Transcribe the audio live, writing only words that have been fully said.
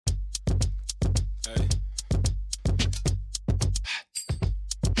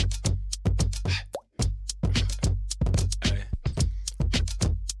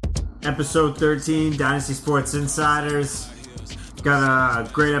Episode 13, Dynasty Sports Insiders. Got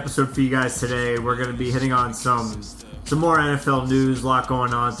a great episode for you guys today. We're going to be hitting on some more NFL news, a lot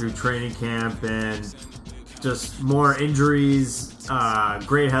going on through training camp, and just more injuries,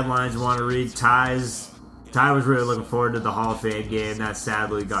 great headlines you want to read. Ty was really looking forward to the Hall of Fame game. That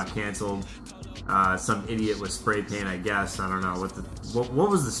sadly got canceled. Some idiot with spray paint, I guess. I don't know.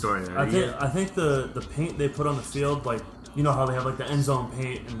 What was the story there? I think the paint they put on the field, like, you know how they have like the end zone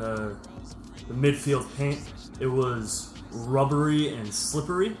paint and the midfield paint, it was rubbery and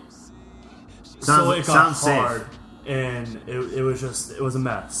slippery. So it got hard, and it was a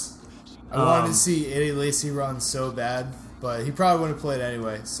mess. I wanted to see Eddie Lacy run so bad, but he probably wouldn't have played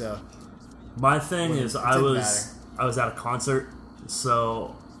anyway. So my thing is, I was at a concert,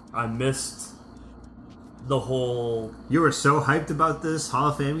 so I missed the whole. You were so hyped about this Hall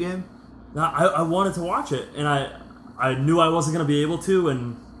of Fame game? No, I wanted to watch it, and I knew I wasn't going to be able to,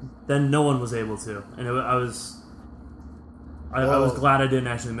 and then no one was able to, and I was glad I didn't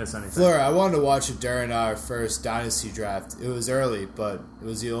actually miss anything. Fleur, I wanted to watch it during our first Dynasty draft. It was early, but it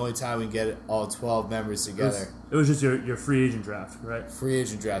was the only time we get all 12 members together. It was just your free agent draft, right? Free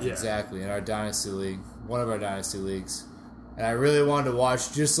agent draft, yeah. Exactly, in our Dynasty League, one of our Dynasty Leagues. And I really wanted to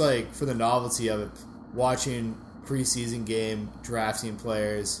watch, just like for the novelty of it, watching preseason game, drafting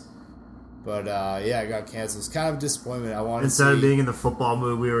players. But, yeah, it got canceled. It's kind of a disappointment. Instead of being in the football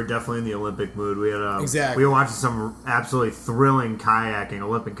mood, we were definitely in the Olympic mood. We had exactly. We were watching some absolutely thrilling kayaking,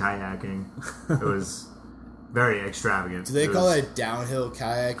 Olympic kayaking. It was very extravagant. Do they call that downhill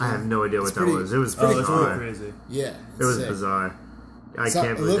kayaking? I have no idea what that was. It was pretty bizarre. Crazy. Yeah. It was bizarre. I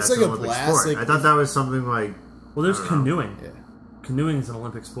can't believe that's like an a Olympic blast, sport. I thought that was something like... Well, there's canoeing. Yeah. Canoeing is an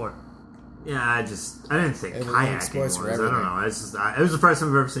Olympic sport. Yeah, I didn't think kayaking was. I don't know. It was the first time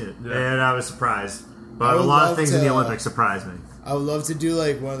I've ever seen it, yeah. And I was surprised. But a lot of things in the Olympics surprised me. I would love to do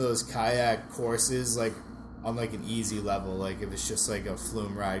like one of those kayak courses, like on like an easy level, like if it's just like a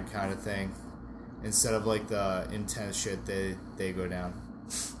flume ride kind of thing, instead of like the intense shit they go down.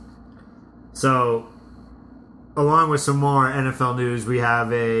 So, along with some more NFL news, we're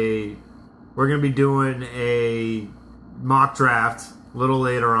going to be doing a mock draft a little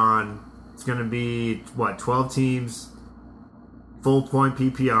later on. It's going to be, 12 teams, full point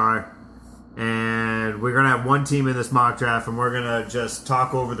PPR, and we're going to have one team in this mock draft, and we're going to just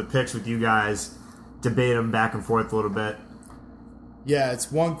talk over the picks with you guys, debate them back and forth a little bit. Yeah,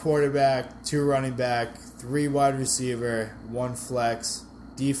 it's 1 quarterback, 2 running back, 3 wide receiver, 1 flex,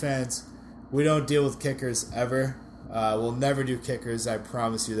 defense. We don't deal with kickers ever. We'll never do kickers, I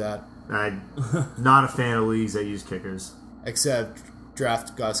promise you that. I'm not a fan of leagues that use kickers. Except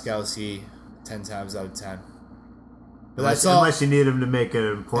draft Gostkowski 10 times out of 10. But unless you need him to make an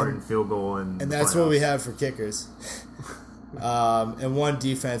important field goal. And that's what we have for kickers. And 1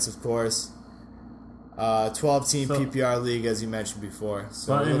 defense, of course. 12-team PPR league, as you mentioned before.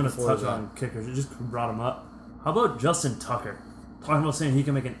 So I'm going to touch on kickers. You just brought him up. How about Justin Tucker? Talking about saying he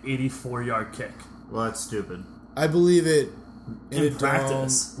can make an 84-yard kick. Well, that's stupid. I believe it in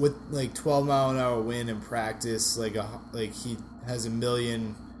practice. With like 12-mile-an-hour wind in practice. Like he has 1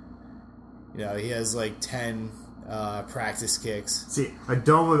 million. You know, he has like 10 practice kicks. See, a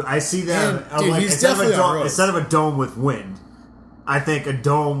dome with... I see that... He's definitely instead of a dome with wind, I think a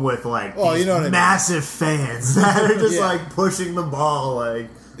dome with like massive fans that are just like pushing the ball. Like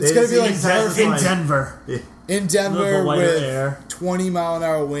it's going to be like in Denver. Yeah. In Denver with air.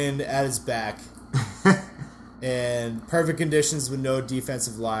 20-mile-an-hour wind at his back. And perfect conditions with no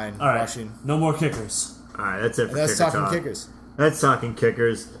defensive line rushing. No more kickers. All right, that's it for that's talking kickers. That's talking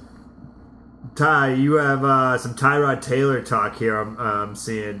kickers. Ty, you have some Tyrod Taylor talk here I'm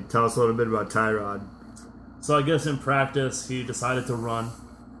seeing. Tell us a little bit about Tyrod. So I guess in practice he decided to run,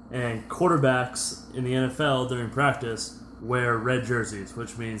 and quarterbacks in the NFL during practice wear red jerseys,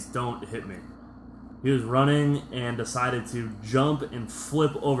 which means don't hit me. He was running and decided to jump and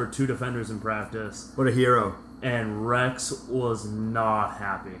flip over 2 defenders in practice. What a hero. And Rex was not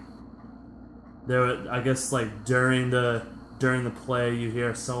happy. I guess like during the play you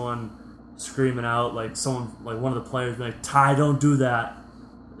hear someone screaming out, like one of the players like, "Ty, don't do that."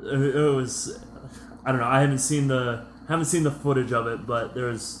 It was, I don't know, I haven't seen the footage of it, but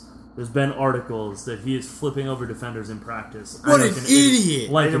there's been articles that he is flipping over defenders in practice. What an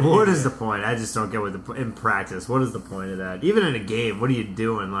idiot! What is the point? I just don't get in practice. What is the point of that? Even in a game, what are you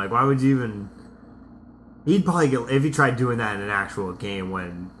doing? Like, why would you even... He'd probably get... If he tried doing that in an actual game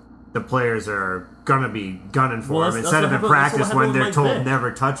when the players are going to be gunning for him, instead of in practice when they're told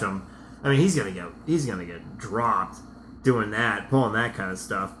never touch him. I mean, he's gonna get dropped doing that, pulling that kind of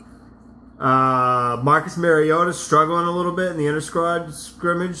stuff. Marcus Mariota's struggling a little bit in the inter-squad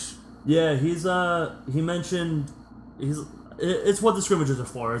scrimmage. Yeah, he mentioned it's what the scrimmages are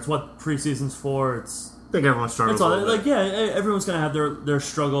for. It's what preseason's for. It's I think everyone struggles. That's all. a little Like, bit. yeah, everyone's gonna have their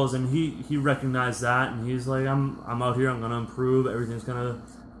struggles, and he recognized that, and he's like, I'm out here. I'm gonna improve. Everything's gonna.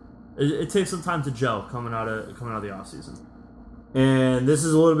 It takes some time to gel coming out of the off season. And this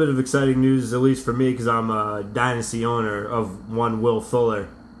is a little bit of exciting news, at least for me, because I'm a dynasty owner of one Will Fuller.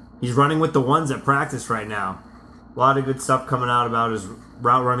 He's running with the ones at practice right now. A lot of good stuff coming out about his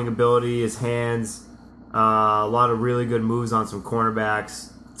route running ability, his hands. A lot of really good moves on some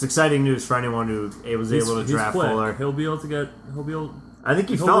cornerbacks. It's exciting news for anyone who was able to draft quick. Fuller. He'll be able to get. I think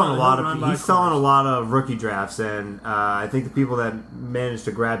he He'll fell run- in a lot he'll run of by he fell in a corners. lot of rookie drafts, and I think the people that managed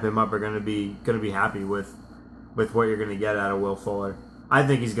to grab him up are going to be happy with what you're going to get out of Will Fuller. I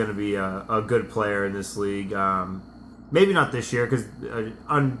think he's going to be a good player in this league. Maybe not this year because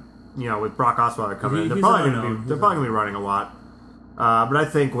with Brock Osweiler coming in, they're He's probably an going to unknown. they're probably going to be running a lot. But I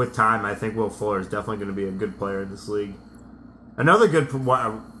think with time, I think Will Fuller is definitely going to be a good player in this league. Another good.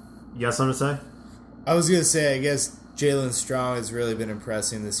 Yes, I'm going to say. I was going to say, I guess Jalen Strong has really been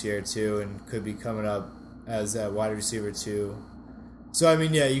impressing this year, too, and could be coming up as a wide receiver, too. So, I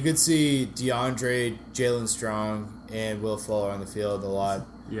mean, yeah, you could see DeAndre, Jalen Strong, and Will Fuller on the field a lot.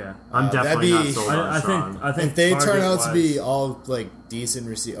 Yeah, I'm definitely that'd not be- sold on I Strong. think If they turn out to target-wise- be all, like, decent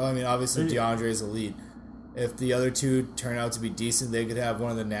receivers... I mean, obviously, Yeah. DeAndre is elite. If the other two turn out to be decent, they could have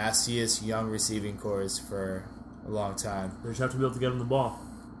one of the nastiest young receiving cores for a long time. they just have to be able to get him the ball.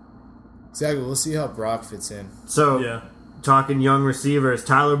 Exactly. We'll see how Brock fits in. So, Yeah. talking young receivers,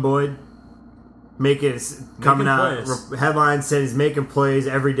 Tyler Boyd coming out. plays. Headline said he's making plays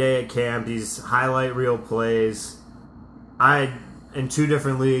every day at camp. He's highlight reel plays. In 2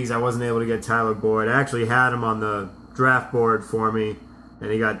 different leagues, I wasn't able to get Tyler Boyd. I actually had him on the draft board for me,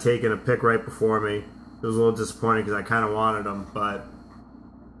 and he got taken a pick right before me. It was a little disappointing because I kind of wanted him, but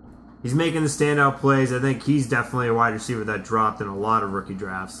he's making the standout plays. I think he's definitely a wide receiver that dropped in a lot of rookie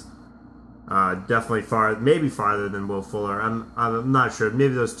drafts. Definitely maybe farther than Will Fuller. I'm not sure.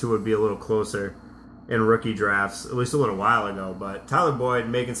 Maybe those two would be a little closer in rookie drafts, at least a little while ago. But Tyler Boyd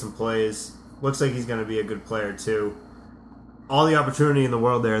making some plays. Looks like he's going to be a good player too. All the opportunity in the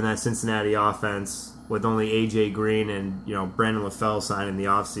world there in that Cincinnati offense with only AJ Green and Brandon LaFell signing the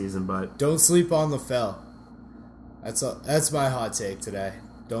offseason. But Don't sleep on LaFell. That's my hot take today.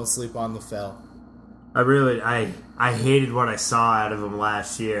 Don't sleep on LaFell. I hated what I saw out of him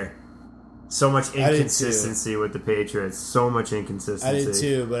last year. So much inconsistency with the Patriots. So much inconsistency. I did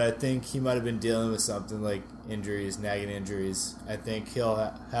too, but I think he might have been dealing with something like injuries, nagging injuries. I think he'll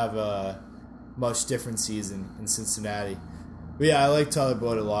have a much different season in Cincinnati. But yeah, I like Tyler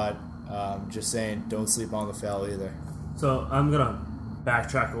Boyd a lot. Just saying, don't sleep on LaFell either. So I'm gonna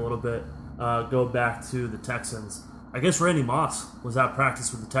backtrack a little bit. Go back to the Texans. I guess Randy Moss was at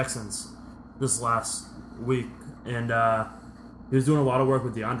practice with the Texans this last week, and he was doing a lot of work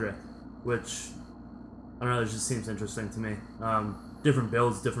with DeAndre, which I don't know. It just seems interesting to me. Different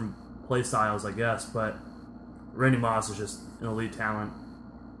builds, different play styles, I guess, but Randy Moss is just an elite talent.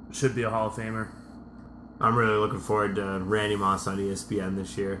 Should be a Hall of Famer. I'm really looking forward to Randy Moss on ESPN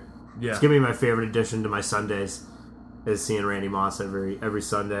this year. Yeah, It's gonna be my favorite addition to my Sundays, is seeing Randy Moss every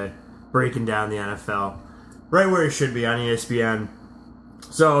Sunday breaking down the NFL, right where he should be on ESPN.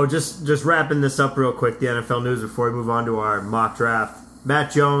 So just wrapping this up real quick, the NFL news before we move on to our mock draft.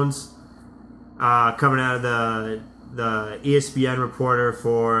 Matt Jones, coming out of the ESPN reporter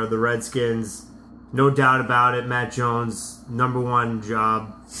for the Redskins. No doubt about it, Matt Jones, number one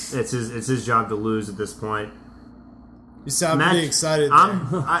job. It's his job to lose at this point. You sound Matt, pretty excited.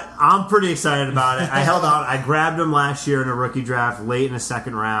 I'm pretty excited about it. I held out. I grabbed him last year in a rookie draft, late in the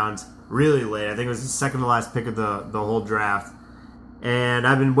second round, really late. I think it was the second to last pick of the whole draft, and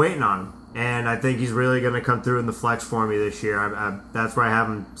I've been waiting on him. And I think he's really going to come through in the flex for me this year. That's where I have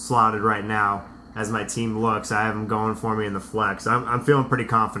him slotted right now as my team looks. I have him going for me in the flex. I'm feeling pretty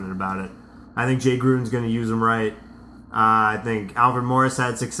confident about it. I think Jay Gruden's going to use him right. I think Alfred Morris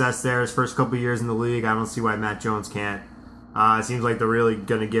had success there his first couple years in the league. I don't see why Matt Jones can't. It seems like they're really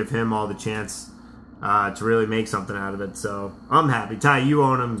going to give him all the chance to really make something out of it. So I'm happy. Ty, you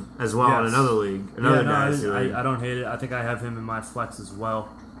own him as well in Yes. another league, dynasty league. I don't hate it. I think I have him in my flex as well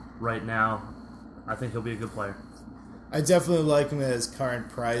right now. I think he'll be a good player. I definitely like him at his current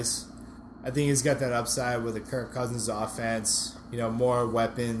price. I think he's got that upside with the Kirk Cousins offense, more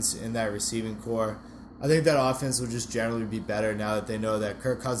weapons in that receiving core. I think that offense will just generally be better now that they know that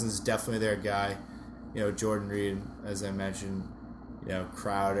Kirk Cousins is definitely their guy. Jordan Reed, as I mentioned,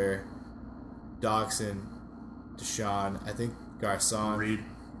 Crowder, Doxson, Deshaun, I think Garcon. Reed.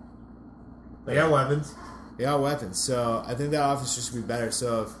 They got weapons. They got weapons. So I think that offense just be better.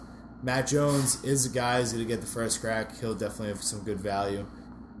 So if Matt Jones is the guy who's going to get the first crack. He'll definitely have some good value.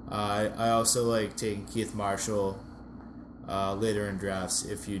 I also like taking Keith Marshall later in drafts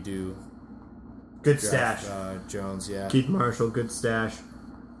if you do Good draft stash. Jones, yeah. Keith Marshall, good stash.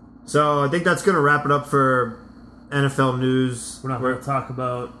 So I think that's going to wrap it up for NFL news. We're not going to talk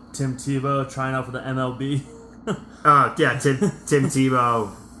about Tim Tebow trying out for the MLB. Yeah, Tim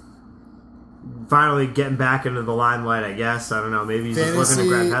Tebow finally getting back into the limelight, I guess. I don't know. Maybe he's just looking to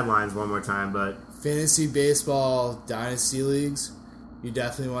grab headlines one more time. But Fantasy baseball dynasty leagues, you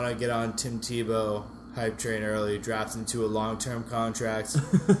definitely want to get on Tim Tebow hype train early, draft him to a long-term contract.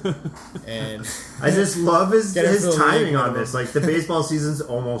 And I just love his timing on minimum. this. Like, the baseball season's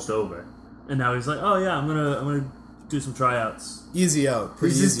almost over. And now he's like, oh yeah, I'm gonna do some tryouts. Easy out.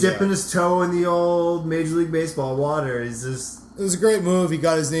 Pretty He's just easy dipping out. his toe in the old Major League Baseball water. He's just... It was a great move. He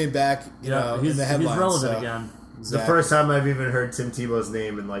got his name back, you know, he's in the headlines. he's relevant so. again. It's the first time I've even heard Tim Tebow's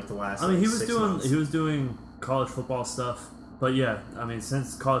name in like the last. I mean, he was 6 doing months. he was doing college football stuff, but yeah, I mean,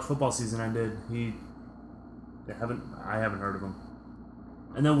 since college football season ended, I haven't heard of him.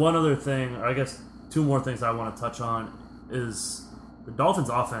 And then one other thing, or I guess two more things I want to touch on is the Dolphins'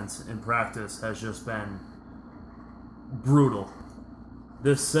 offense in practice has just been brutal.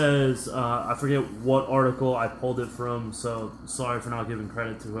 This says, I forget what article I pulled it from, so sorry for not giving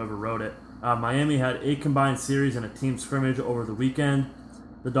credit to whoever wrote it. Miami had 8 combined series and a team scrimmage over the weekend.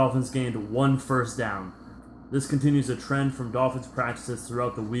 The Dolphins gained 1 first down. This continues a trend from Dolphins practices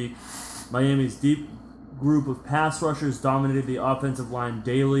throughout the week. Miami's deep group of pass rushers dominated the offensive line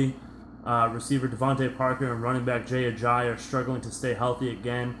daily. Receiver Devontae Parker and running back Jay Ajayi are struggling to stay healthy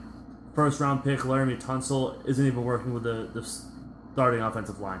again. First-round pick Laramie Tunsil isn't even working with the starting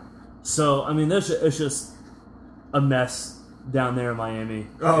offensive line. So, I mean, it's just a mess down there in Miami.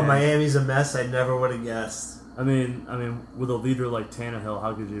 Oh, And, Miami's a mess. I never would have guessed. I mean, with a leader like Tannehill,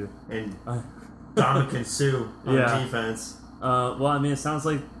 how could you? And Dominican Sue on Yeah. defense. Well, I mean, it sounds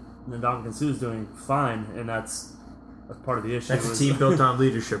like Ndamukong Suh is doing fine, and that's part of the issue. That's a team built on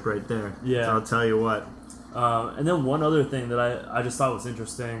leadership right there. Yeah. So I'll tell you what. And then one other thing that I just thought was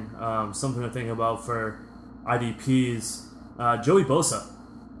interesting, something to think about for IDPs, Joey Bosa.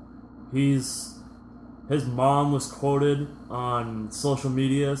 His mom was quoted on social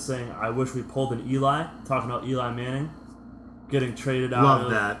media saying, "I wish we pulled an Eli," talking about Eli Manning getting traded out.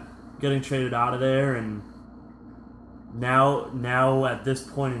 Love that. Getting traded out of there, and now at this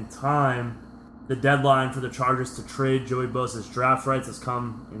point in time, the deadline for the Chargers to trade Joey Bosa's draft rights has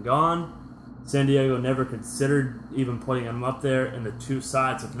come and gone. San Diego never considered even putting him up there, and the two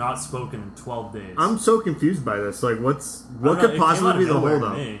sides have not spoken in 12 days. I'm so confused by this. Like, what I don't could know, it came out possibly of be the nowhere to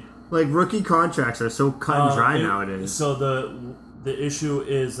holdup? me. Like, rookie contracts are so cut and dry nowadays. So the issue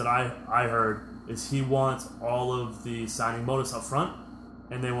is that I heard is he wants all of the signing bonus up front,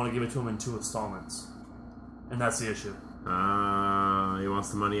 and they want to give it to him in 2 installments, and that's the issue. He wants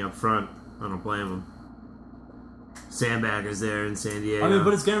the money up front. I don't blame him. Sandbaggers there in San Diego. I mean,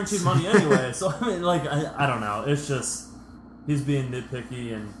 but it's guaranteed money anyway. So I mean, like, I don't know. It's just he's being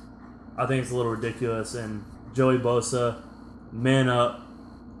nitpicky, and I think it's a little ridiculous. And Joey Bosa, man up,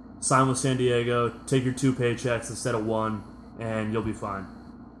 sign with San Diego, take your 2 paychecks instead of 1, and you'll be fine.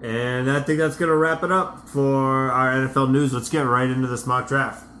 And I think that's going to wrap it up for our NFL news. Let's get right into this mock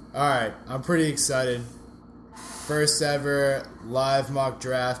draft. All right, I'm pretty excited. First ever live mock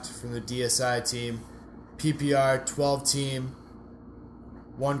draft from the DSI team. PPR 12 team,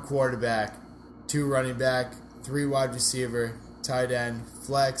 1 quarterback, 2 running back, 3 wide receiver, tight end,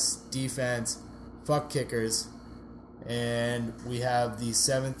 flex, defense, fuck kickers. And we have the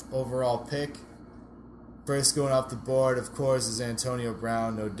 7th overall pick. First going off the board, of course, is Antonio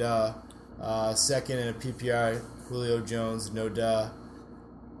Brown, no duh. Second in a PPR, Julio Jones, no duh.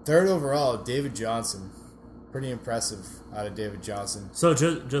 Third overall, David Johnson. Pretty impressive out of David Johnson. So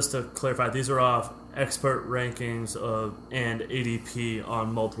just to clarify, these are off expert rankings and ADP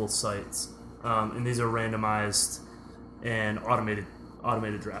on multiple sites, and these are randomized and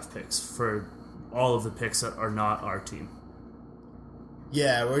automated draft picks for all of the picks that are not our team.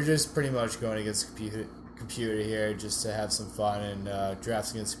 Yeah, we're just pretty much going against computer here just to have some fun and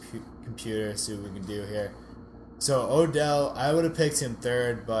draft against computer, see what we can do here. So Odell, I would have picked him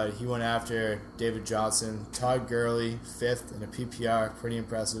 3rd, but he went after David Johnson. Todd Gurley, 5th in a PPR, pretty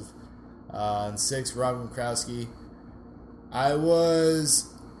impressive. And 6th, Rob Gronkowski. I was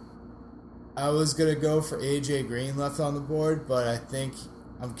gonna go for AJ Green left on the board, but I think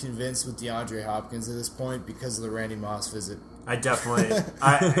I'm convinced with DeAndre Hopkins at this point because of the Randy Moss visit. I definitely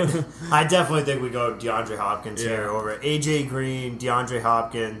think we go DeAndre Hopkins here over AJ Green, DeAndre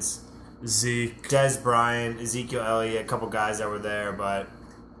Hopkins, Zeke, Des Bryant, Ezekiel Elliott, a couple guys that were there, but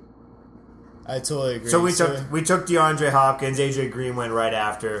I totally agree. So we took DeAndre Hopkins. AJ Green went right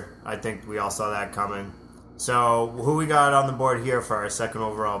after. I think we all saw that coming. So who we got on the board here for our second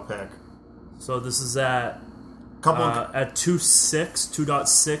overall pick? So this is at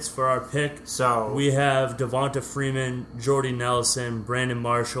 2.6 for our pick. So we have Devonta Freeman, Jordy Nelson, Brandon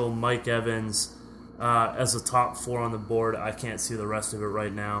Marshall, Mike Evans as the top 4 on the board. I can't see the rest of it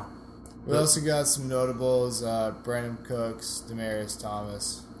right now. We also got some notables: Brandon Cooks, Demaryius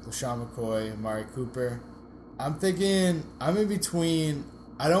Thomas, LaShawn McCoy, Amari Cooper. I'm in between.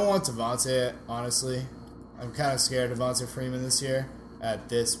 I don't want Devonta, honestly. I'm kind of scared of Devonta Freeman this year at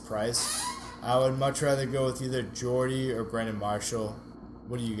this price. I would much rather go with either Jordy or Brandon Marshall.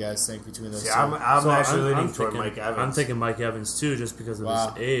 What do you guys think between those two? I'm actually leaning toward Mike Evans. I'm thinking Mike Evans too, just because of his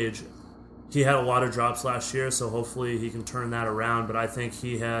age. He had a lot of drops last year, so hopefully he can turn that around. But I think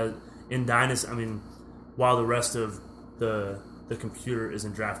he had in Dynasty. I mean, while the rest of the computer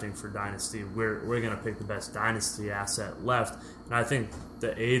isn't drafting for Dynasty, we're going to pick the best Dynasty asset left, and I think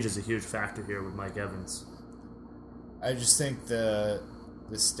the age is a huge factor here with Mike Evans. I just think the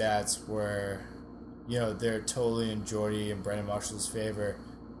stats were, they're totally in Jordy and Brandon Marshall's favor,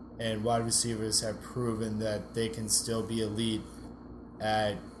 and wide receivers have proven that they can still be elite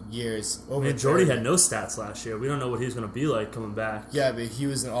at years over. I mean, Jordy had no stats last year. We don't know what he's going to be like coming back. Yeah, but he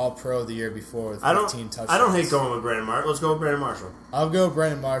was an All-Pro the year before with 15 touchdowns. I don't hate going with Brandon Marshall. Let's go with Brandon Marshall. I'll go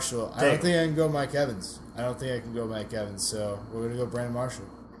Brandon Marshall. I don't think I can go Mike Evans. So we're going to go Brandon Marshall.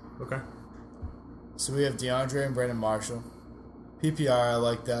 Okay. So we have DeAndre and Brandon Marshall. PPR, I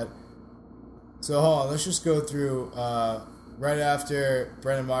like that. So hold on, let's just go through. Right after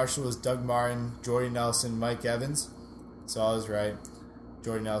Brandon Marshall was Doug Martin, Jordy Nelson, Mike Evans. So I was right.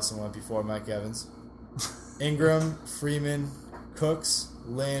 Jordy Nelson went before Mike Evans. Ingram, Freeman, Cooks,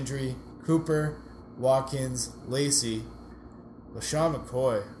 Landry, Cooper, Watkins, Lacey, LaShawn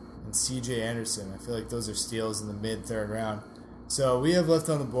McCoy, and C.J. Anderson. I feel like those are steals in the mid-third round. So we have left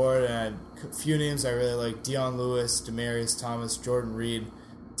on the board and a few names I really like: Dion Lewis, Demaryius Thomas, Jordan Reed,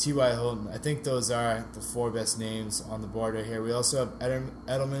 T.Y. Hilton. I think those are the 4 best names on the board right here. We also have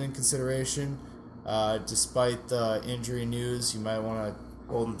Edelman in consideration. Despite the injury news, you might want to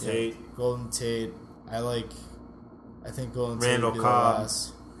Golden Tate. I think Golden Tate Randall would be Cobb. the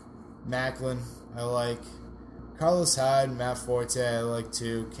last. Macklin, I like. Carlos Hyde, Matt Forte, I like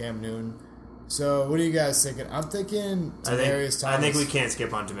too. Cam Newton. So, what are you guys thinking? I'm thinking Demaryius Thomas. I think we can't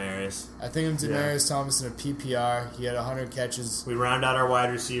skip on Demaryius. I think I'm Demaryius Thomas in a PPR. He had 100 catches. We round out our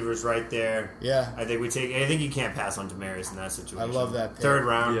wide receivers right there. Yeah. I think you can't pass on Demaryius in that situation. I love that pick. 3rd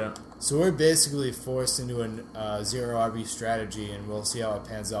round. Yeah. So we're basically forced into a zero RB strategy, and we'll see how it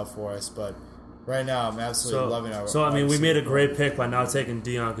pans out for us. But right now, I'm absolutely loving our. So I mean, we made a great pick by not taking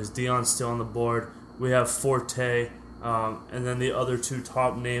Dion because Dion's still on the board. We have Forte, and then the other 2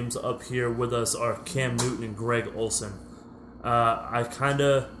 top names up here with us are Cam Newton and Greg Olsen. I kind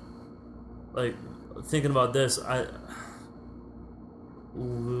of like thinking about this. I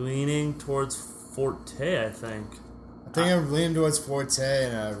leaning towards Forte. I think I'm leaning towards Forte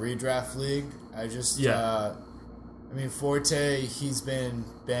in a redraft league. Forte, he's been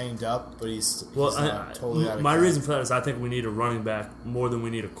banged up, but he's not totally out of my camp. reason for that is I think we need a running back more than we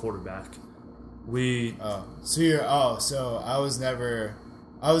need a quarterback. So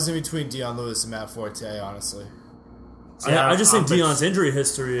I was in between Dion Lewis and Matt Forte, honestly. I just think Dion's injury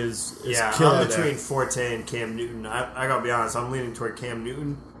history is killer. I'm between Forte and Cam Newton. I gotta be honest, I'm leaning toward Cam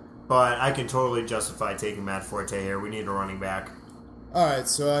Newton, but I can totally justify taking Matt Forte here. We need a running back. Alright,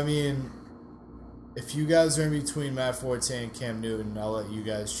 so I mean, if you guys are in between Matt Forte and Cam Newton, I'll let you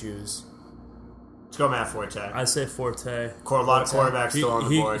guys choose. Let's go Matt Forte. I say Forte. A lot of quarterbacks still on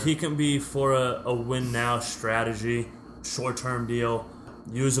the board. He can be for a win now strategy, short-term deal,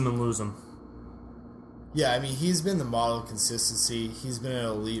 use him and lose him. Yeah, I mean, he's been the model of consistency. He's been an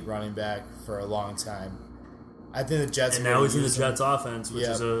elite running back for a long time. I think the Jets. And now he's in the Jets offense, which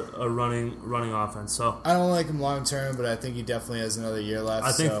is a running offense. So I don't like him long term, but I think he definitely has another year left.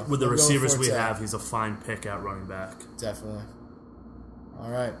 I think with the receivers we have, he's a fine pick at running back. Definitely. All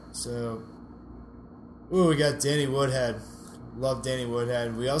right, so we got Danny Woodhead. Love Danny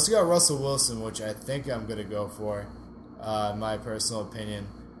Woodhead. We also got Russell Wilson, which I think I'm going to go for, in my personal opinion.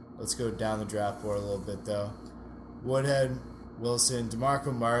 Let's go down the draft board a little bit, though. Woodhead, Wilson,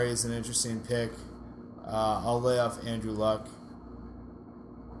 DeMarco Murray is an interesting pick. I'll lay off Andrew Luck.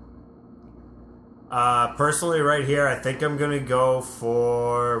 Personally, right here, I think I'm going to go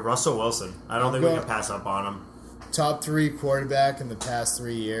for Russell Wilson. I don't think we can pass up on him. Top 3 quarterback in the past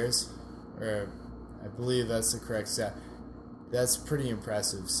 3 years. Or I believe that's the correct stat. That's pretty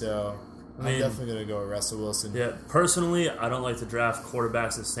impressive. So I'm definitely going to go with Russell Wilson. Yeah, personally, I don't like to draft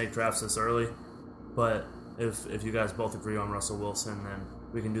quarterbacks and snake drafts this early, but if you guys both agree on Russell Wilson, then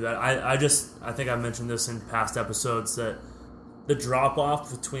we can do that. I think I mentioned this in past episodes that the drop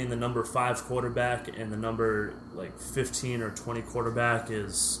off between the number 5 quarterback and the number 15 or 20 quarterback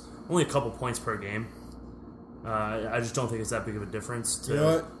is only a couple points per game. I just don't think it's that big of a difference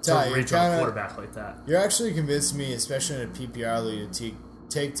to reach on a quarterback like that. You're actually convinced me, especially in a PPR league, to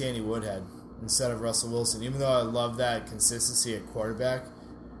take Danny Woodhead instead of Russell Wilson. Even though I love that consistency at quarterback,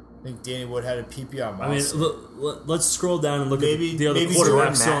 I think Danny Woodhead a PPR monster. I mean, let's scroll down and look at the other quarterbacks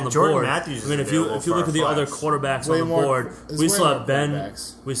Jordan still on the Jordan board. Matthews I mean, if you look at the other quarterbacks on the board, we still have Ben,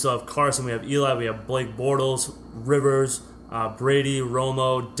 we still have Carson, we have Eli, we have Blake Bortles, Rivers, Brady,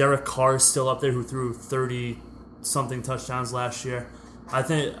 Romo, Derek Carr is still up there, who threw 30-something touchdowns last year. I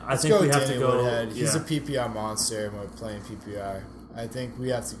think we have to go. Woodhead. He's a PPR monster when we're playing PPR. I think we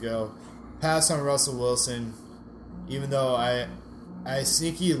have to go pass on Russell Wilson, even though I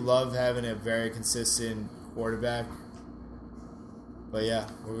sneaky love having a very consistent quarterback. But yeah,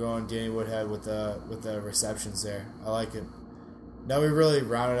 we're going Danny Woodhead with the receptions there. I like it. Now we really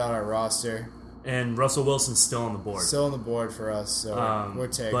rounded out our roster. And Russell Wilson's still on the board. Still on the board for us, so we're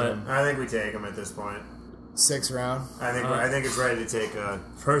taking him. I think we take him at this point. 6th round. I think it's ready to take.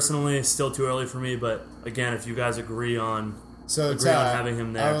 Personally, it's still too early for me. But again, if you guys agree on having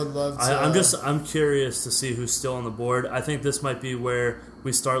him there, I would love to. I'm curious to see who's still on the board. I think this might be where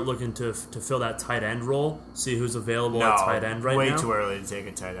we start looking to fill that tight end role. See who's available at tight end right now. Way too early to take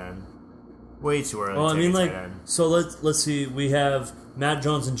a tight end. Way too early. Well, to take a tight end. So let's see. We have Matt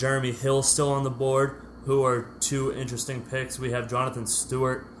Jones and Jeremy Hill still on the board, who are 2 interesting picks. We have Jonathan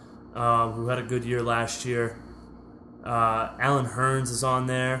Stewart, who had a good year last year. Alan Hearns is on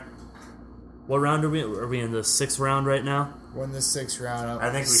there. What round are we? Are we in the 6th round right now? We're in the 6th round.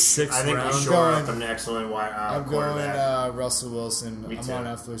 I think we shore up an excellent I'm quarterback. going Russell Wilson. I'm on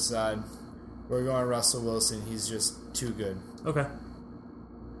Effler's side. We're going Russell Wilson. He's just too good. Okay.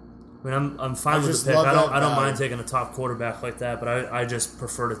 I mean, I'm fine with the pick. I don't mind taking a top quarterback like that, but I just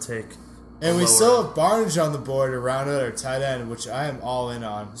prefer to take. And we still have Barnage on the board to round out our tight end, which I am all in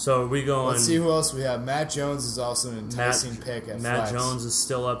on. So we going. Let's see who else we have. Matt Jones is also an enticing pick at Matt flex. Jones is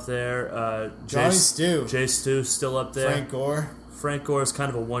still up there. Johnny Stu. Jay Stu still up there. Frank Gore is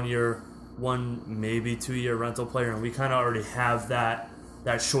kind of a maybe 2-year rental player, and we kind of already have that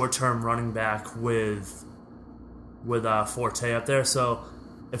short-term running back with Forte up there. So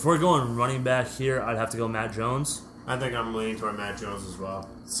if we're going running back here, I'd have to go Matt Jones. I think I'm leaning toward Matt Jones as well.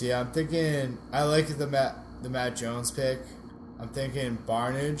 See, I'm thinking I like the Matt Jones pick. I'm thinking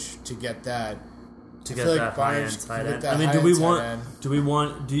Barnage to get that. To get that high-end tight end. I mean,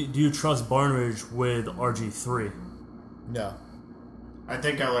 do you trust Barnage with RG3? No. I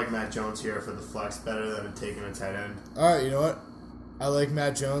think I like Matt Jones here for the flex better than taking a tight end. All right, you know what? I like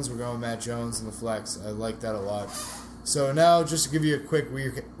Matt Jones. We're going Matt Jones in the flex. I like that a lot. So now, just to give you a quick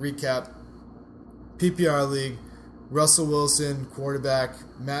recap, PPR League, Russell Wilson, quarterback,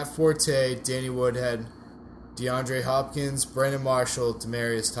 Matt Forte, Danny Woodhead, DeAndre Hopkins, Brandon Marshall,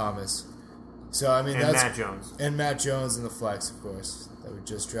 Demaryius Thomas. So, I mean, that's Matt Jones. And Matt Jones in the flex, of course, that we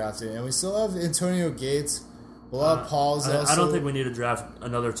just drafted. And we still have Antonio Gates. Bilal Paul's also. I don't think we need to draft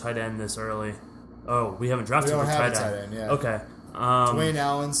another tight end this early. Oh, we haven't drafted a tight end. Yeah. Okay. Dwayne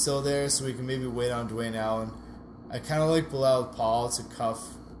Allen's still there, so we can maybe wait on Dwayne Allen. I kind of like Bilal Paul to cuff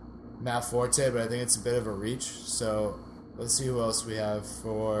Matt Forte, but I think it's a bit of a reach. So let's see who else we have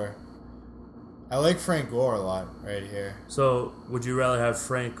for. I like Frank Gore a lot right here. So would you rather have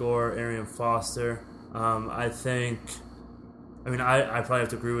Frank Gore, Arian Foster? I probably have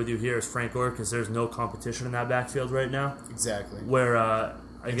to agree with you here as Frank Gore because there's no competition in that backfield right now. Exactly. Where I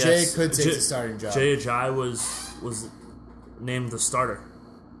guess Jay could take the starting job. Jay Ajayi was named the starter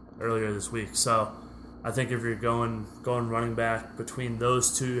earlier this week. So I think if you're going running back between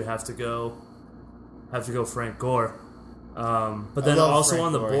those two, you have to go Frank Gore. But then also Frank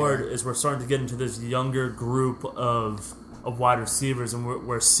on the Gore, board is we're starting to get into this younger group of wide receivers, and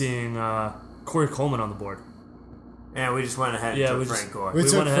we're seeing Corey Coleman on the board. And we just went ahead and took Frank Gore. We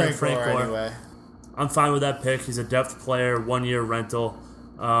went ahead and Frank Gore anyway. I'm fine with that pick. He's a depth player, 1-year rental.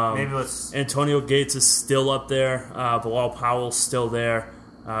 Maybe let's. Antonio Gates is still up there. Bilal Powell's still there.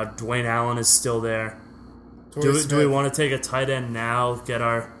 Dwayne Allen is still there. Do we want to take a tight end now?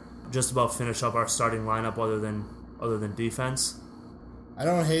 Just about finish up our starting lineup other than defense. I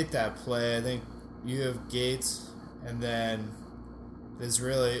don't hate that play. I think you have Gates, and then there's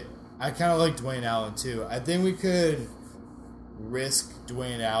really. I kind of like Dwayne Allen too. I think we could risk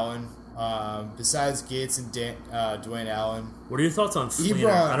Dwayne Allen Besides Gates and Dwayne Allen, What are your thoughts on Fleener?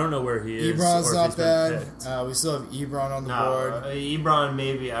 Ebron- I don't know where he is. Ebron's or if not he's been bad. picked. We still have Ebron on the No, board. Ebron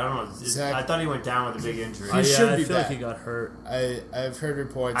maybe. I don't know. Zach- I thought he went down with a big injury. He should I be feel back. like he got hurt. I've heard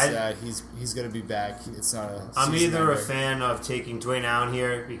reports that he's going to be back. It's not a. I'm season either a ender. fan of taking Dwayne Allen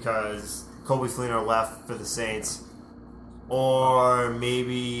here because Colby Fleener left for the Saints, or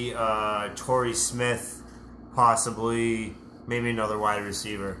maybe Torrey Smith, possibly. Maybe another wide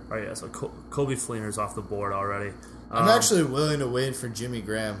receiver. Oh yeah, so Kobe Fleener's off the board already. I'm actually willing to wait for Jimmy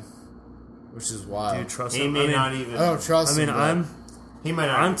Graham, which is wild. Do you trust He him? may not even. I don't trust him. but He might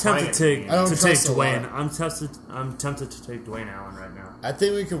not. I'm even play tempted to anything. I don't take trust a Dwayne. lot. I'm tempted to take Dwayne Allen right now. I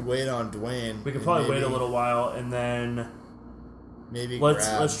think we could wait on Dwayne. We could and probably wait a maybe- little while and then Maybe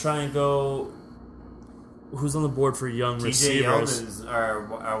let's try and go. Who's on the board for young TJ receivers?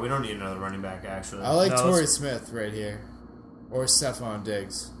 Yeldon's, we don't need another running back, actually. I like No, Torrey it's- Smith right here, or Stephon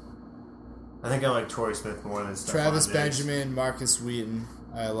Diggs. I think I like Torrey Smith more than Stephon Travis Diggs. Benjamin, Marcus Wheaton.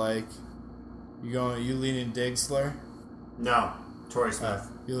 I like. You leaning Diggs, Slur? No, Torrey Smith.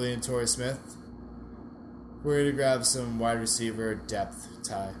 You leaning Torrey Smith? We're going to grab some wide receiver depth.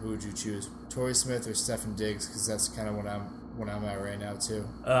 Ty, who would you choose? Torrey Smith or Stephon Diggs? Because that's kind of what I'm at right now too.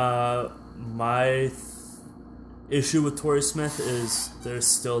 My issue with Torrey Smith is there's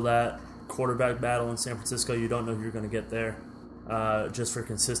still that quarterback battle in San Francisco. You don't know who you're going to get there. Just for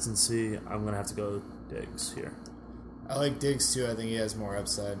consistency, I'm going to have to go Diggs here. I like Diggs too. I think he has more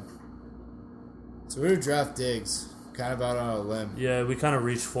upside. So we're going to draft Diggs. Kind of out on a limb. Yeah, we kind of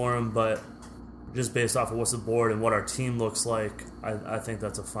reached for him, but just based off of what's the board and what our team looks like, I think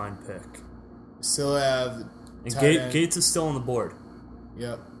that's a fine pick. We still have And tight end. Gates is still on the board.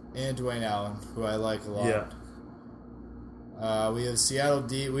 Yep. And Dwayne Allen, who I like a lot. Yeah. We have Seattle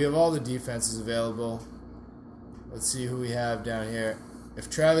D. We have all the defenses available. Let's see who we have down here. If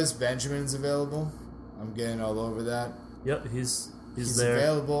Travis Benjamin's available, I'm getting all over that. Yep, he's He's there.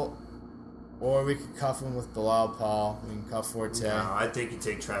 available. Or we could cuff him with Bilal Paul. We can cuff Forte. No, I think you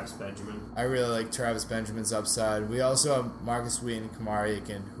take Travis Benjamin. I really like Travis Benjamin's upside. We also have Marcus Wheaton and Kamari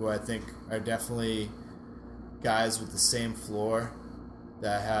Aiken, who I think are definitely guys with the same floor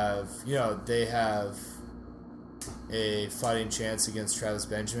that have, they have a fighting chance against Travis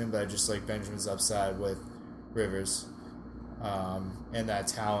Benjamin, but I just like Benjamin's upside with Rivers and that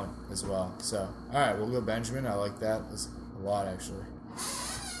talent as well. So, all right, we'll go Benjamin. I like that. That's a lot, actually.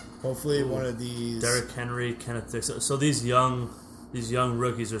 Hopefully one of these... Derrick Henry, Kenneth Dixon. So these young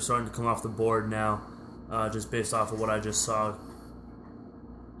rookies are starting to come off the board now, just based off of what I just saw.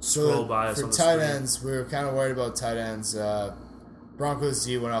 Scroll by us for on the tight screen. ends, we were kind of worried about tight ends. Broncos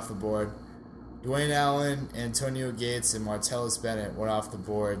D went off the board. Dwayne Allen, Antonio Gates, and Martellus Bennett went off the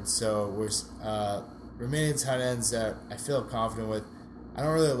board. So we're remaining tight ends that I feel confident with. I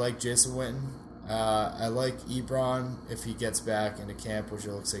don't really like Jason Witten. I like Ebron if he gets back into camp, which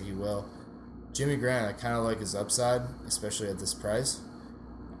it looks like he will. Jimmy Graham, I kind of like his upside, especially at this price.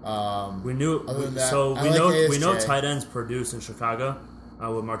 We knew Other than that, so I we like know we know ASJ. tight ends produce in Chicago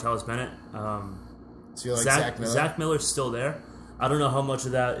with Martellus Bennett. So you like Zach Miller? Zach Miller's still there. I don't know how much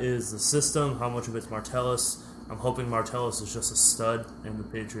of that is the system, how much of it's Martellus. I'm hoping Martellus is just a stud, and the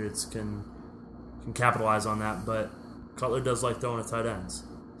Patriots can capitalize on that. But Cutler does like throwing at tight ends,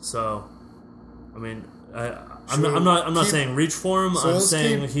 so I mean, I'm not saying reach for him. So I'm let's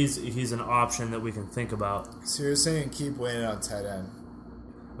saying keep- he's an option that we can think about. So you're saying keep waiting on tight end.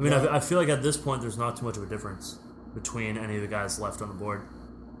 I mean, Yeah. I feel like at this point there's not too much of a difference between any of the guys left on the board.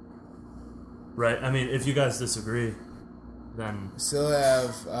 Right? I mean, if you guys disagree, then Still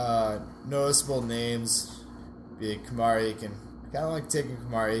have noticeable names, be it Kamari Aiken. I kind of like taking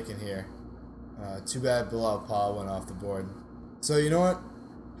Kamari Aiken here. Too bad Bilal Paul went off the board. So you know what?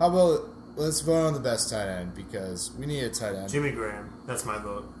 How about let's vote on the best tight end because we need a tight end. Jimmy Graham. That's my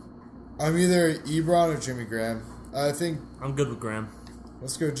vote. I'm either Ebron or Jimmy Graham. I think I'm good with Graham.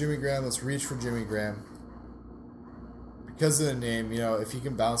 let's go Jimmy Graham. Let's reach for Jimmy Graham. Because of the name, if he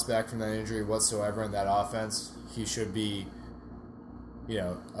can bounce back from that injury whatsoever in that offense, he should be,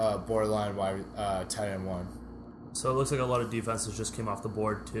 borderline wide tight end one. So it looks like a lot of defenses just came off the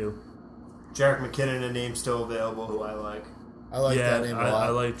board too. Jarek McKinnon, a name still available, who I like. I like that name a lot. I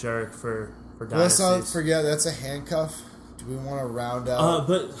like Jarek for Let's dynasties. not forget that's a handcuff. Do we want to round out?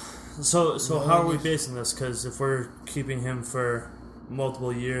 But so No, how are we we- basing this? Because if we're keeping him for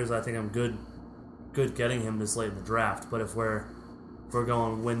multiple years, I think I'm good getting him this late in the draft. But if we're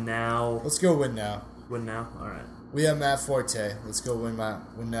going win now, Let's go win now. all right. We have Matt Forte. Let's go win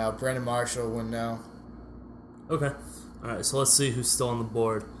now. Brandon Marshall, win now. Okay. All right, so let's see who's still on the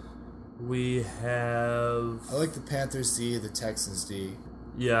board. We have... I like the Panthers D, the Texans D.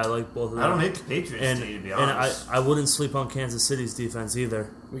 Yeah, I like both of them. I don't hate the Patriots, to be honest. And I wouldn't sleep on Kansas City's defense either.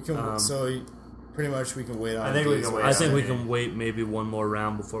 We can pretty much we can wait on. I think we can wait. I think we can wait maybe one more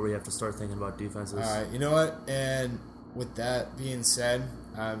round before we have to start thinking about defenses. All right, you know what? And with that being said,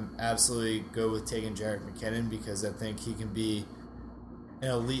 I'm absolutely good with taking Jerick McKinnon because I think he can be an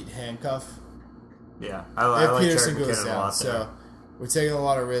elite handcuff. Yeah, I like Peterson Jerick goes McKinnon down. a lot. So we're taking a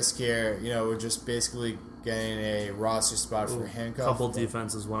lot of risk here. You know, we're just basically getting a roster spot for a handcuff. A couple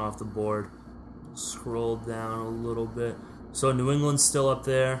defenses went off the board. Scroll down a little bit. So New England's still up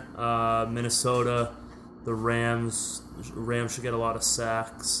there. Minnesota, the Rams. Rams should get a lot of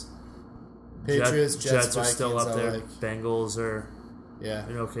sacks. Patriots, Jets are still Vikings, up there. like. Bengals are Yeah.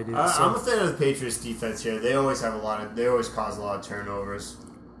 okay. Dude. I'm a fan of the Patriots defense here. They always cause a lot of turnovers.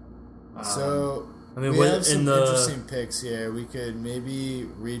 So I mean, we have some in the interesting picks here. We could maybe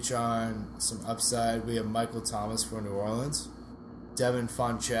reach on some upside. We have Michael Thomas for New Orleans, Devin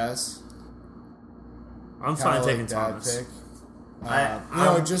Funchess. I'm fine taking Thomas. Pick.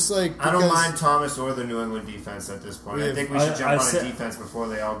 I just like I don't mind Thomas or the New England defense at this point. I think we should jump on a defense before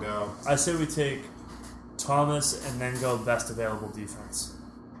they all go. I say we take Thomas and then go best available defense.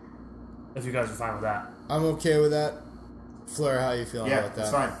 If you guys are fine with that, I'm okay with that. Fleur, how you feeling about that? Yeah,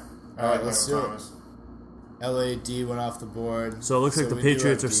 it's fine. All right, let's do it. LAD went off the board. So it looks like the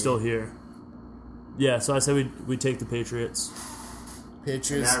Patriots are still here. Yeah, so I say we take the Patriots.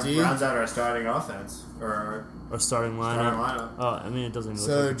 Patriots and that D rounds out our starting offense or our starting lineup. Oh, I mean it doesn't. Really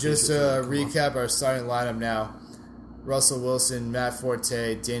so just to recap our starting lineup now: Russell Wilson, Matt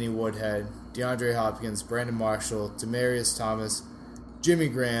Forte, Danny Woodhead, DeAndre Hopkins, Brandon Marshall, Demaryius Thomas, Jimmy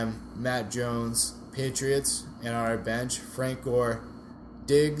Graham, Matt Jones, Patriots, and on our bench: Frank Gore,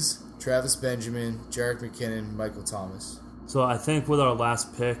 Diggs, Travis Benjamin, Jerick McKinnon, Michael Thomas. So I think with our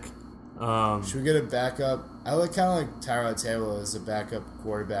last pick, should we get a backup? I kind of like Tyrod Taylor as a backup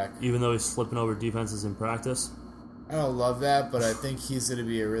quarterback. Even though he's flipping over defenses in practice? I don't love that, but I think he's going to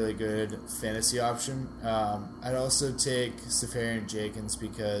be a really good fantasy option. I'd also take Safarian Jenkins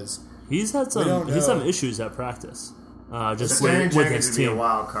because he's had some issues at practice. Just with his team. Be a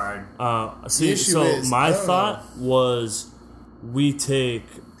wild card. My thought was we take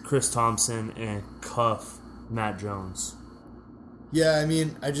Chris Thompson and cuff Matt Jones. Yeah, I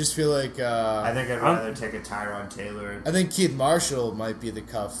mean, I just feel like I think I'd rather take a Tyrod Taylor. I think Keith Marshall might be the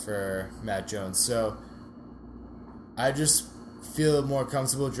cuff for Matt Jones. So I just feel more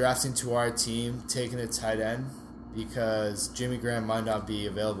comfortable drafting to our team, taking a tight end because Jimmy Graham might not be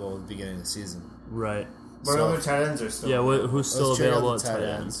available at the beginning of the season. Right. But other tight ends are still available. Who's still available at tight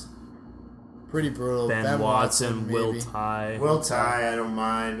ends? Pretty brutal. Ben Watson, Will Tye. Will Tye, I don't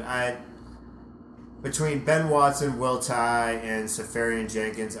mind. Between Ben Watson, Will Tye, and Safarian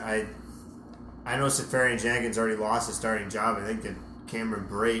Jenkins, I know Safarian Jenkins already lost his starting job. I think that Cameron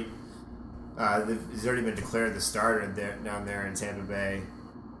Brate he's already been declared the starter down there in Tampa Bay.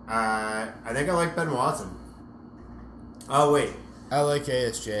 I think I like Ben Watson. Oh, wait. I like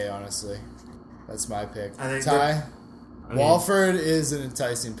ASJ, honestly. That's my pick. Tye? Walford is an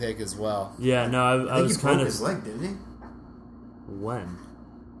enticing pick as well. Yeah, no, I was he kind broke of... his leg, didn't he? When?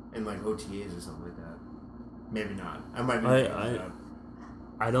 In like OTAs or something like that. Maybe not. I might be.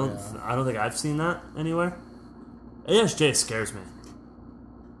 I don't think I've seen that anywhere. ASJ scares me.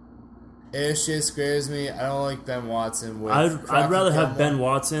 ASJ scares me. I don't like Ben Watson. I'd rather have Ben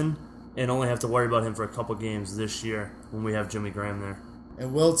Watson and only have to worry about him for a couple games this year when we have Jimmy Graham there.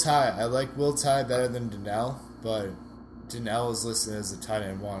 And Will Tye. I like Will Tye better than Donnell, but Donnell is listed as a tight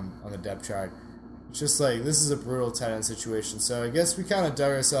end 1 on the depth chart. It's just like, this is a brutal tight end situation. So I guess we kind of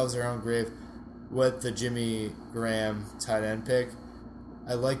dug ourselves our own grave with the Jimmy Graham tight end pick.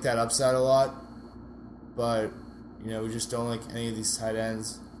 I like that upside a lot, but we just don't like any of these tight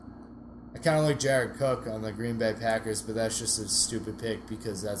ends. I kind of like Jared Cook on the Green Bay Packers, but that's just a stupid pick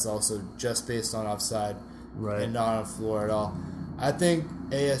because that's also just based on upside and not on floor at all. I think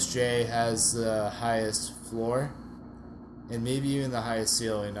ASJ has the highest floor and maybe even the highest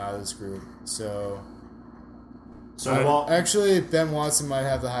ceiling out of this group. So actually, Ben Watson might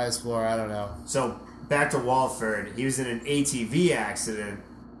have the highest floor. I don't know. So back to Walford. He was in an ATV accident,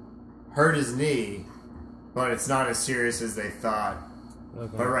 hurt his knee, but it's not as serious as they thought.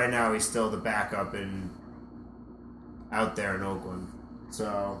 Okay. But right now, he's still the backup out there in Oakland.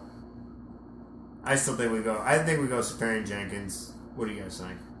 So I still think we go. I think we go Safarian Jenkins. What do you guys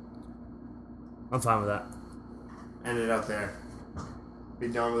think? I'm fine with that. End it out there. Be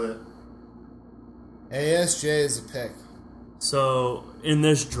done with it. ASJ is a pick. So in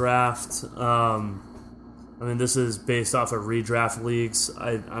this draft, this is based off of redraft leagues.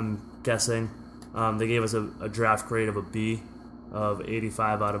 I'm guessing they gave us a draft grade of a B. of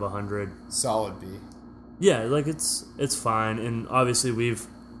 85 out of 100. Solid B. Yeah, like it's fine, and obviously we've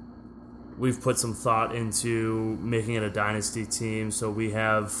put some thought into making it a dynasty team, so we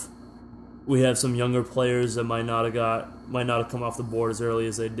have some younger players that might not have come off the board as early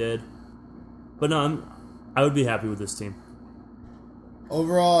as they did. But no, I would be happy with this team.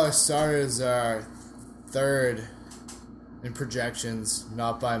 Overall, our starters are third in projections,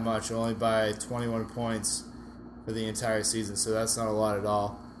 not by much, only by 21 points for the entire season, so that's not a lot at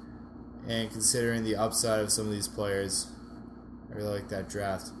all. And considering the upside of some of these players, I really like that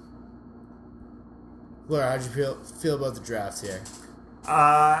draft. Laura, how'd you feel about the draft here?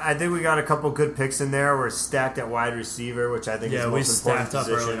 I think we got a couple good picks in there. We're stacked at wide receiver, which I think is the most important stacked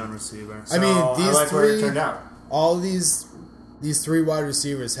up position. early on receiver. So, I mean, these I like where it turned out. All these three wide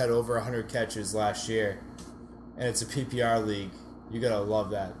receivers had over 100 catches last year, and it's a PPR league. You gotta love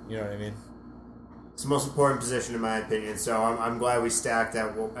that. You know what I mean? It's the most important position in my opinion. So I'm glad we stacked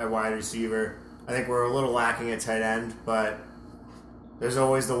at wide receiver. I think we're a little lacking at tight end, but there's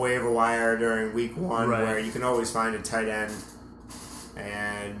always the waiver wire during week one where you can always find a tight end.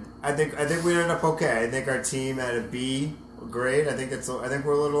 And I think we ended up okay. I think our team at a B, great. I think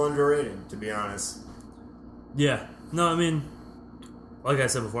we're a little underrated, to be honest. Yeah. No, I mean, like I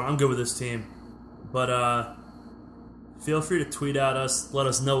said before, I'm good with this team. But feel free to tweet at us, let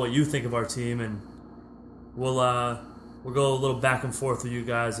us know what you think of our team, and we'll go a little back and forth with you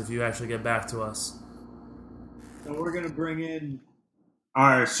guys if you actually get back to us. And we're gonna bring in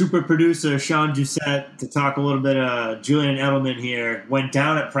our super producer, Sean Doucette, to talk a little bit of Julian Edelman here. Went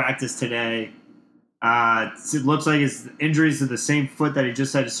down at practice today. It looks like his injuries to the same foot that he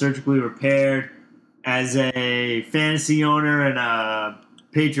just had surgically repaired. As a fantasy owner and a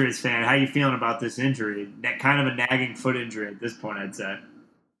Patriots fan, how you feeling about this injury? Kind of a nagging foot injury at this point, I'd say.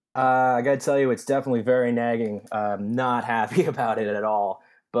 I got to tell you, it's definitely very nagging. I'm not happy about it at all.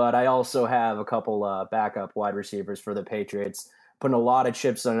 But I also have a couple backup wide receivers for the Patriots. Putting a lot of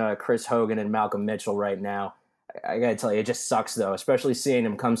chips on Chris Hogan and Malcolm Mitchell right now. I got to tell you, it just sucks, though, especially seeing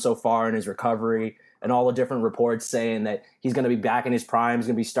him come so far in his recovery and all the different reports saying that he's going to be back in his prime, he's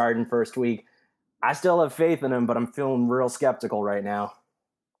going to be starting first week. I still have faith in him, but I'm feeling real skeptical right now.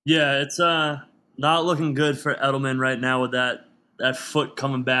 Yeah, it's not looking good for Edelman right now with that foot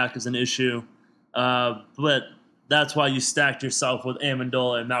coming back is an issue. But that's why you stacked yourself with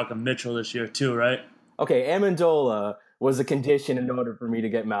Amendola and Malcolm Mitchell this year too, right? Okay, Amendola was a condition in order for me to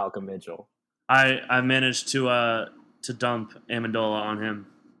get Malcolm Mitchell. I managed to dump Amendola on him.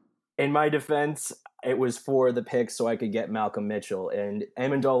 In my defense, it was for the pick so I could get Malcolm Mitchell. And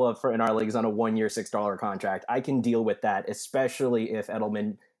Amendola in our league is on a 1-year, $6 contract. I can deal with that, especially if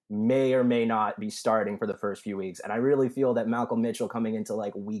Edelman may or may not be starting for the first few weeks. And I really feel that Malcolm Mitchell coming into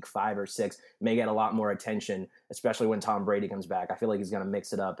like week 5 or 6 may get a lot more attention, especially when Tom Brady comes back. I feel like he's going to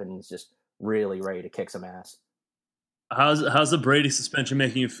mix it up and he's just really ready to kick some ass. How's the Brady suspension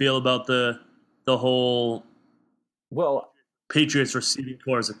making you feel about the whole Patriots receiving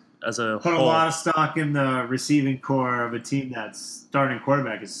core as a Put whole? A lot of stock in the receiving core of a team that's starting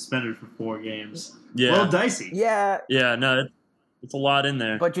quarterback is suspended for 4 games. Yeah. A little dicey. Yeah. Yeah, no, it's a lot in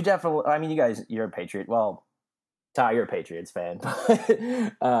there. But you definitely, I mean, you guys, you're a Patriot. Well, Ty, you're a Patriots fan.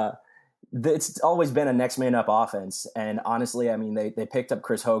 But it's always been a next man up offense. And honestly, I mean, they picked up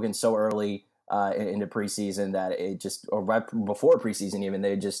Chris Hogan so early into preseason that it just, or right before preseason even,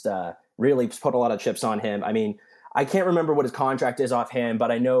 they just really put a lot of chips on him. I mean, I can't remember what his contract is offhand,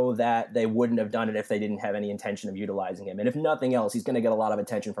 but I know that they wouldn't have done it if they didn't have any intention of utilizing him. And if nothing else, he's going to get a lot of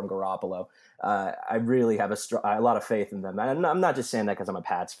attention from Garoppolo. I really have a lot of faith in them. And I'm not just saying that because I'm a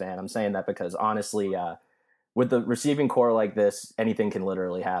Pats fan. I'm saying that because, honestly, with the receiving core like this, anything can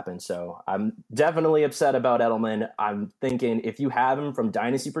literally happen. So I'm definitely upset about Edelman. I'm thinking if you have him from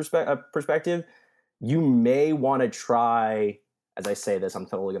dynasty perspective, you may want to try, as I say this, I'm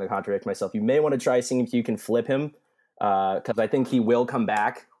totally going to contradict myself. You may want to try seeing if you can flip him because I think he will come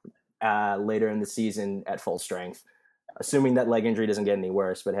back later in the season at full strength, assuming that leg injury doesn't get any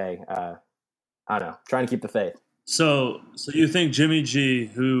worse. But hey, I don't know, trying to keep the faith. So you think Jimmy G,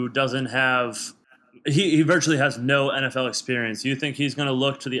 who doesn't have he virtually has no NFL experience, you think he's going to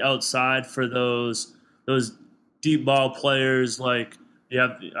look to the outside for those deep ball players? Like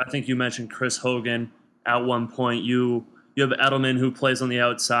I think you mentioned Chris Hogan at one point. You have Edelman who plays on the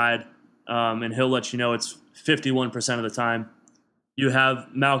outside, and he'll let you know it's 51% of the time. You have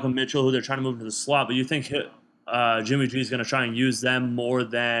Malcolm Mitchell, who they're trying to move to the slot, but you think Jimmy G is going to try and use them more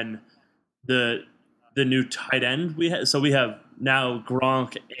than the new tight end we have? So we have now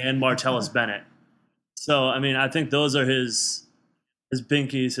Gronk and Martellus Bennett. So, I mean, I think those are his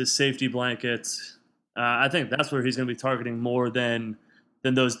binkies, his safety blankets. I think that's where he's going to be targeting more than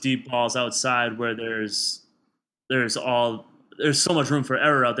those deep balls outside where there's so much room for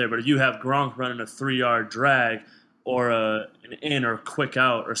error out there. But if you have Gronk running a 3-yard drag or an in or a quick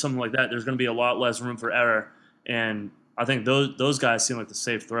out or something like that, there's going to be a lot less room for error. And I think those guys seem like the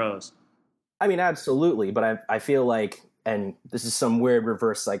safe throws. I mean, absolutely, but I feel like, and this is some weird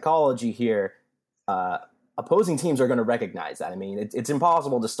reverse psychology here, opposing teams are going to recognize that. I mean, it's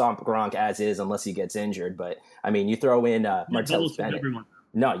impossible to stomp Gronk as is unless he gets injured, but, I mean, you throw in Martellus Bennett. Everyone.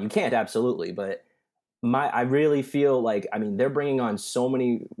 No, you can't, absolutely, but I really feel like, I mean, they're bringing on so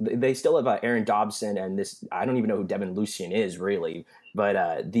many. They still have Aaron Dobson and this. I don't even know who Devin Lucien is, really,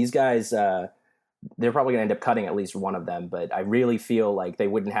 but these guys. They're probably going to end up cutting at least one of them, but I really feel like they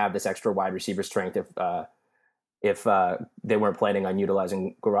wouldn't have this extra wide receiver strength if they weren't planning on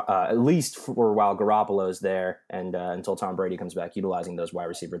utilizing at least for a while Garoppolo's there and until Tom Brady comes back, utilizing those wide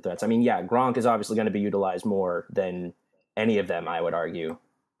receiver threats. I mean, yeah, Gronk is obviously going to be utilized more than any of them, I would argue,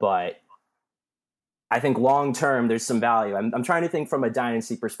 but I think long term there's some value. I'm trying to think from a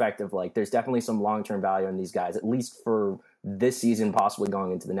dynasty perspective. Like, there's definitely some long term value in these guys, at least for this season, possibly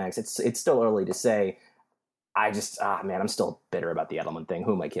going into the next. It's still early to say. I just I'm still bitter about the Edelman thing.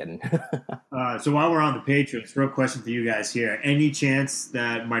 Who am I kidding? So while we're on the Patriots, real question for you guys here: any chance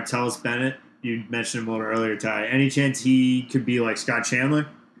that Martellus Bennett, you mentioned him a little earlier, Ty? Any chance he could be like Scott Chandler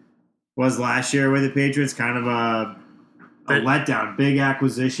was last year with the Patriots? Kind of a letdown, big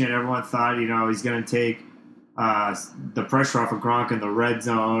acquisition. Everyone thought, he's going to take the pressure off of Gronk in the red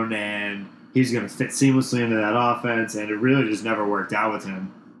zone, and he's going to fit seamlessly into that offense, and it really just never worked out with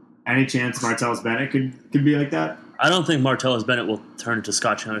him. Any chance Martellus Bennett could be like that? I don't think Martellus Bennett will turn into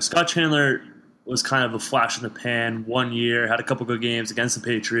Scott Chandler. Scott Chandler was kind of a flash in the pan 1 year, had a couple good games against the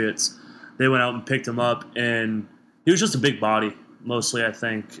Patriots. They went out and picked him up, and he was just a big body. Mostly, I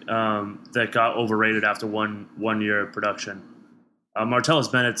think, that got overrated after one year of production.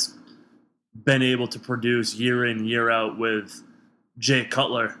 Martellus Bennett's been able to produce year in, year out with Jay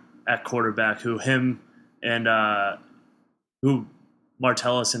Cutler at quarterback, who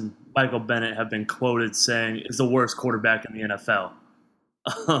Martellus and Michael Bennett have been quoted saying is the worst quarterback in the NFL.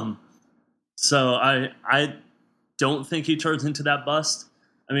 So I don't think he turns into that bust.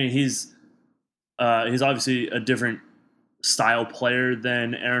 I mean, he's obviously a different style player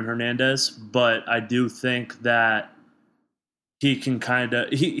than Aaron Hernandez, but I do think that he can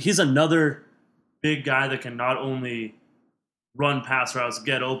he's another big guy that can not only run pass routes,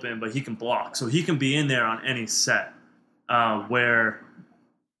 get open, but he can block. So he can be in there on any set, where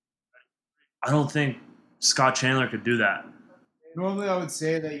I don't think Scott Chandler could do that. Normally I would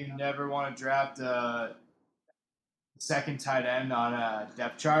say that you never want to draft a second tight end on a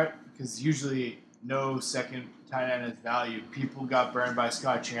depth chart because usually no second tight end has value. People got burned by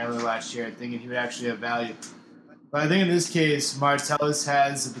Scott Chandler last year thinking he would actually have value. But I think in this case, Martellus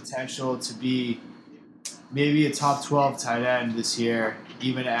has the potential to be maybe a top 12 tight end this year,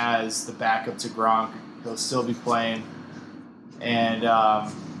 even as the backup to Gronk. He'll still be playing. And,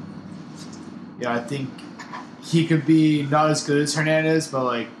 I think he could be not as good as Hernandez,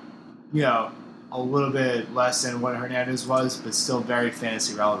 but, a little bit less than what Hernandez was, but still very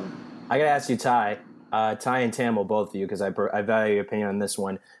fantasy relevant. I got to ask you, Ty. Ty and Tam, will both of you, because I value your opinion on this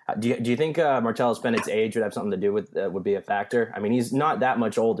one. Do you think Martellus Bennett's age would have something to do with would be a factor? I mean, he's not that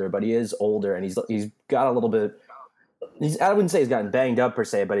much older, but he is older, and he's got a little bit. I wouldn't say he's gotten banged up per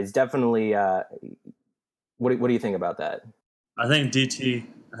se, but he's definitely. What do you think about that? I think DT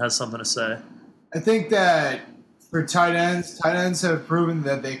has something to say. I think that for tight ends have proven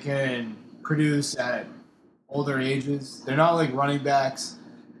that they can produce at older ages. They're not like running backs.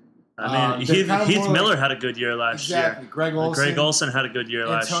 I mean, Heath Miller had a good year last year. Greg Olsen had a good year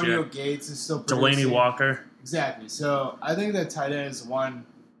last year. Antonio Gates is still producing. Delaney Walker. Exactly. So I think that tight end is one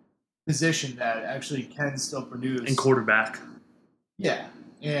position that actually can still produce. And quarterback. Yeah.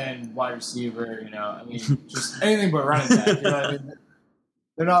 And wide receiver, just anything but running back. You know what I mean?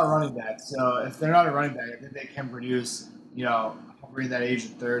 They're not running back. So if they're not a running back, I think they can produce, hovering that age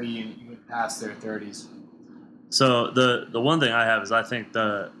of 30 and even past their 30s. So the one thing I have is I think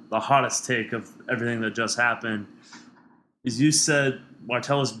the hottest take of everything that just happened is you said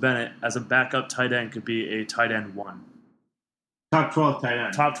Martellus Bennett as a backup tight end could be a tight end 1. Top 12 tight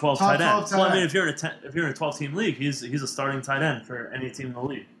end. Top 12 tight end. Well, I mean, if you're in a 12-team league, he's a starting tight end for any team in the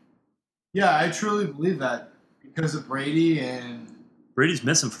league. Yeah, I truly believe that because of Brady and Brady's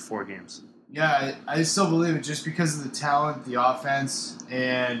missing for 4 games. Yeah, I still believe it just because of the talent, the offense,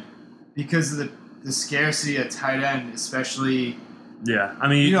 and because of the scarcity at tight end, especially. Yeah, I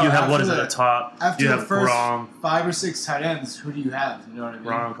mean, you have what is at the top? After you the have first Gronk, 5 or 6 tight ends, who do you have? You know what I mean?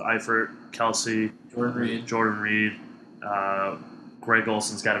 Gronk, Eifert, Kelsey, Jordan Reed. Greg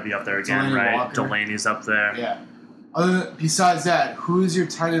Olson's got to be up there again, Delaney right? Walker. Delaney's up there. Yeah. Besides that, who is your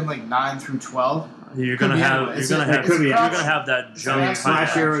tight end like 9 through 12? You're gonna have that jump.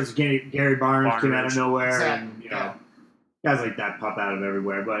 Last year was Gary Barnes came out of nowhere, Exactly. and guys like that pop out of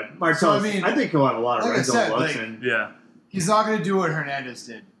everywhere. But Martellus, I think he'll have a lot of red zone looks, and he's not going to do what Hernandez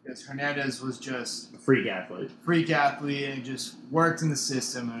did, because Hernandez was just a freak athlete, and just worked in the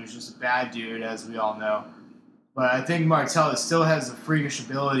system, and was just a bad dude, as we all know. But I think Martellus still has the freakish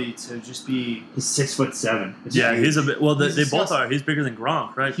ability to just be. He's 6'7". Yeah, he's a bit. Well, they both are. He's bigger than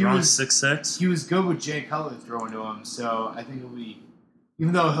Gronk, right? Gronk's 6'6". He was good with Jay Cutler throwing to him, so I think it'll be.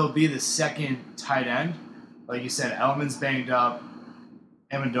 Even though he'll be the second tight end, like you said, Edelman's banged up.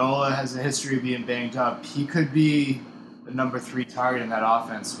 Amendola has a history of being banged up. He could be the number 3 target in that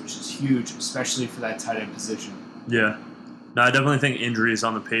offense, which is huge, especially for that tight end position. Yeah, no, I definitely think injuries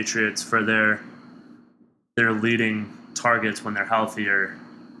on the Patriots for their leading targets when they're healthier,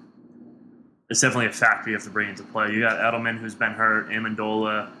 it's definitely a factor you have to bring into play. You got Edelman, who's been hurt,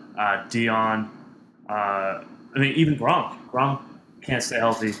 Amendola, Dion. Even Gronk. Gronk can't stay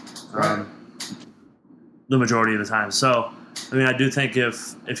healthy the majority of the time. So, I do think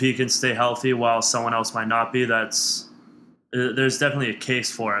if he can stay healthy while someone else might not be, there's definitely a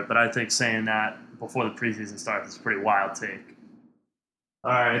case for it. But I think saying that before the preseason starts is a pretty wild take. All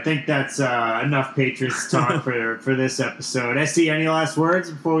right, I think that's enough Patriots talk for this episode. SC, any last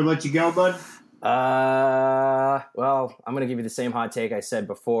words before we let you go, bud? Well, I'm going to give you the same hot take I said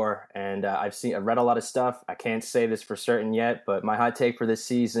before, and I've read a lot of stuff. I can't say this for certain yet, but my hot take for this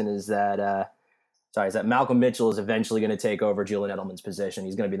season is that Malcolm Mitchell is eventually going to take over Julian Edelman's position.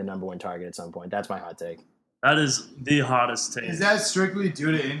 He's going to be the number 1 target at some point. That's my hot take. That is the hottest take. Is that strictly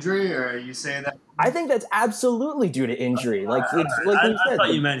due to injury, or are you saying that? I think that's absolutely due to injury. I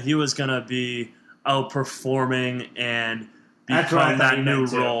thought you meant he was going to be outperforming and become that new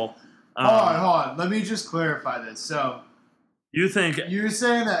role. Hold on. Let me just clarify this. So, you're saying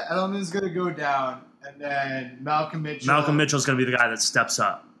that Edelman's going to go down, and then Malcolm Mitchell's going to be the guy that steps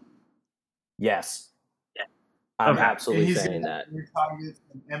up. Yes. Yeah. I'm absolutely saying that. Targets,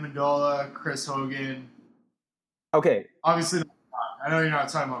 Amendola, Chris Hogan. Okay. Obviously, I know you're not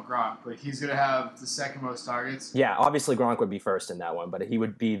talking about Gronk, but he's going to have the second most targets. Yeah, obviously Gronk would be first in that one, but he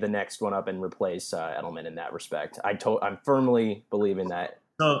would be the next one up and replace Edelman in that respect. I'm firmly believing that.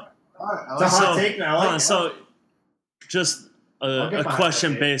 So, it's a hot take now. So, just a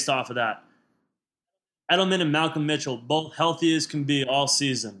question based off of that. Edelman and Malcolm Mitchell, both healthy as can be all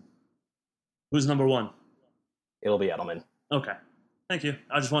season. Who's number 1? It'll be Edelman. Okay. Thank you.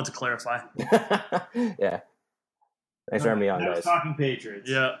 I just wanted to clarify. Yeah. Thanks for having me on, guys. Talking Patriots.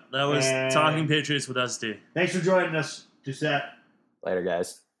 Yeah, that was Talking Patriots with SD. Thanks for joining us, Giuseppe. Later,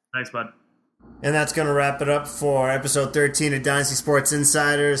 guys. Thanks, bud. And that's going to wrap it up for episode 13 of Dynasty Sports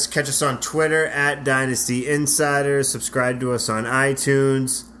Insiders. Catch us on Twitter at Dynasty Insiders. Subscribe to us on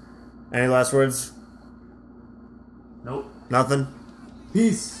iTunes. Any last words? Nope. Nothing?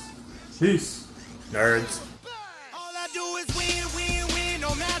 Peace. Nerds. All I do is win.